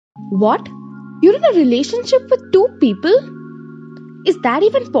What? You're in a relationship with two people? Is that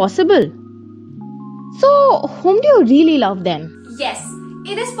even possible? So, whom do you really love then? Yes,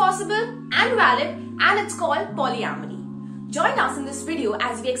 it is possible and valid, and it's called polyamory. Join us in this video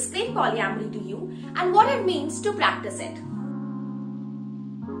as we explain polyamory to you and what it means to practice it.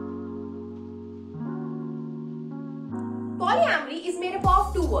 Polyamory is made up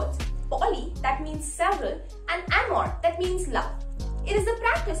of two words, poly, that means several, and amor, that means love. It is the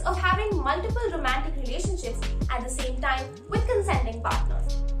practice of having multiple romantic relationships at the same time with consenting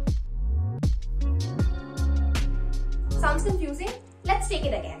partners. Sounds confusing? Let's take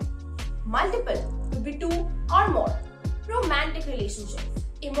it again. Multiple would be two or more. Romantic relationships,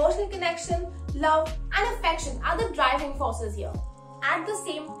 emotional connection, love and affection are the driving forces here. At the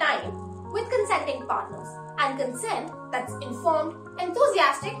same time with consenting partners, and consent that's informed,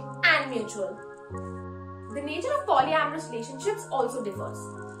 enthusiastic and mutual. The nature of polyamorous relationships also differs.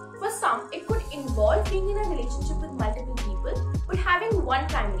 For some, it could involve being in a relationship with multiple people but having one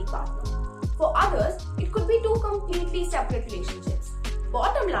primary partner. For others, it could be two completely separate relationships.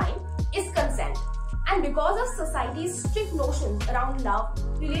 Bottom line is consent. And because of society's strict notions around love,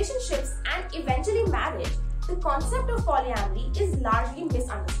 relationships and eventually marriage, the concept of polyamory is largely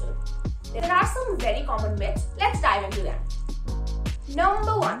misunderstood. There are some very common myths. Let's dive into them.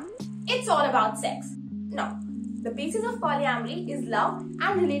 Number 1. It's all about sex. No. The basis of polyamory is love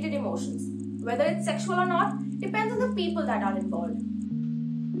and related emotions. Whether it's sexual or not depends on the people that are involved.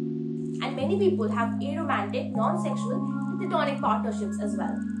 And many people have aromantic, non-sexual, platonic partnerships as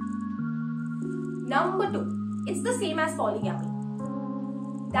well. Number 2. It's the same as polygamy.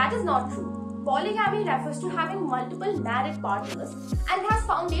 That is not true. Polygamy refers to having multiple married partners and has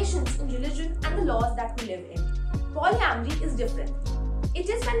foundations in religion and the laws that we live in. Polyamory is different. It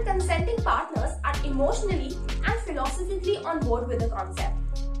is when consenting partners are emotionally and philosophically on board with the concept.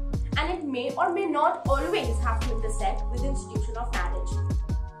 And it may or may not always have to intersect with the institution of marriage.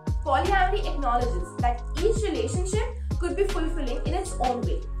 Polyamory acknowledges that each relationship could be fulfilling in its own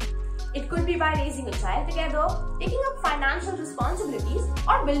way. It could be by raising a child together, taking up financial responsibilities,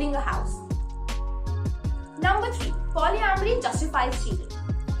 or building a house. Number 3. Polyamory justifies cheating.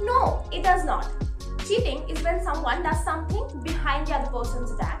 No, it does not. Cheating is when someone does something behind the other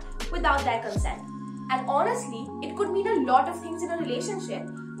person's back without their consent. And honestly, it could mean a lot of things in a relationship,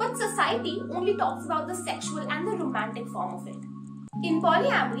 but society only talks about the sexual and the romantic form of it. In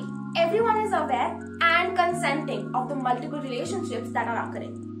polyamory, everyone is aware and consenting of the multiple relationships that are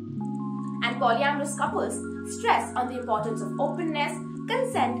occurring. And polyamorous couples stress on the importance of openness,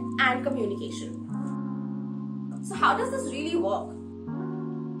 consent, and communication. So how does this really work?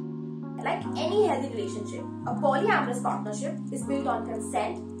 Like any healthy relationship, a polyamorous partnership is built on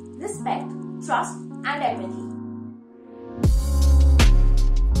consent, respect, trust, and empathy.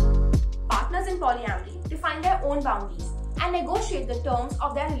 Partners in polyamory define their own boundaries and negotiate the terms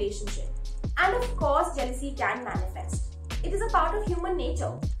of their relationship. And of course, jealousy can manifest. It is a part of human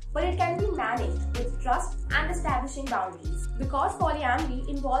nature, but it can be managed with trust and establishing boundaries. Because polyamory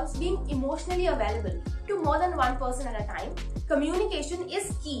involves being emotionally available to more than one person at a time, communication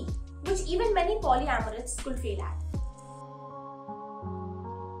is key, which even many polyamorists could fail at.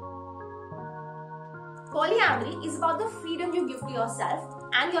 Polyamory is about the freedom you give to yourself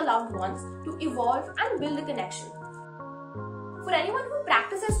and your loved ones to evolve and build a connection. For anyone who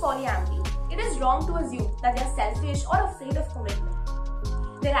practices polyamory, it is wrong to assume that they are selfish or afraid of commitment.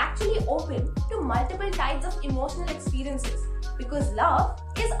 They're actually open to multiple types of emotional experiences because love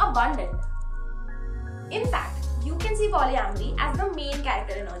is abundant. In fact, you can see polyamory as the main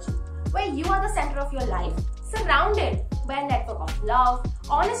character energy, where you are the center of your life, surrounded by a network of love,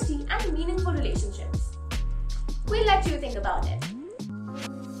 honesty, and meaningful relationships. We'll let you think about it.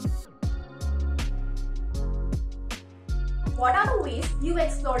 What are the ways you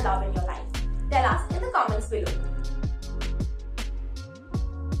explore love in your life? Tell us in the comments below.